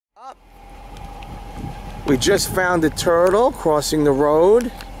We just found a turtle crossing the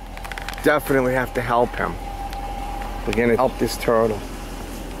road. Definitely have to help him. We're gonna help this turtle.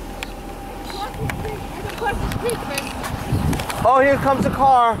 Oh, here comes a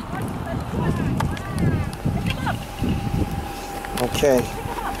car. Okay,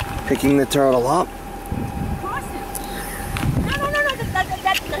 picking the turtle up.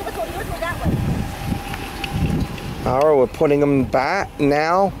 All right, we're putting him back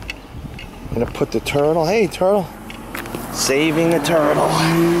now. I'm gonna put the turtle. Hey, turtle. Saving the turtle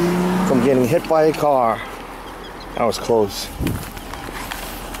from getting hit by a car. That was close.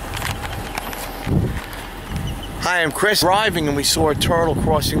 Hi, I'm Chris. Driving and we saw a turtle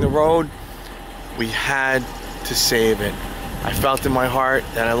crossing the road. We had to save it. I felt in my heart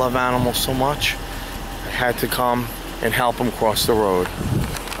that I love animals so much. I had to come and help him cross the road.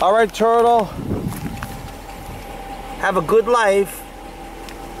 All right, turtle. Have a good life.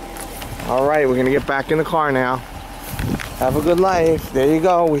 All right, we're gonna get back in the car now. Have a good life. There you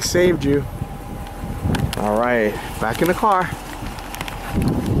go, we saved you. All right, back in the car.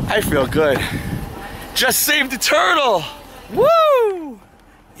 I feel good. Just saved the turtle. Woo!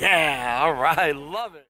 Yeah, all right, love it.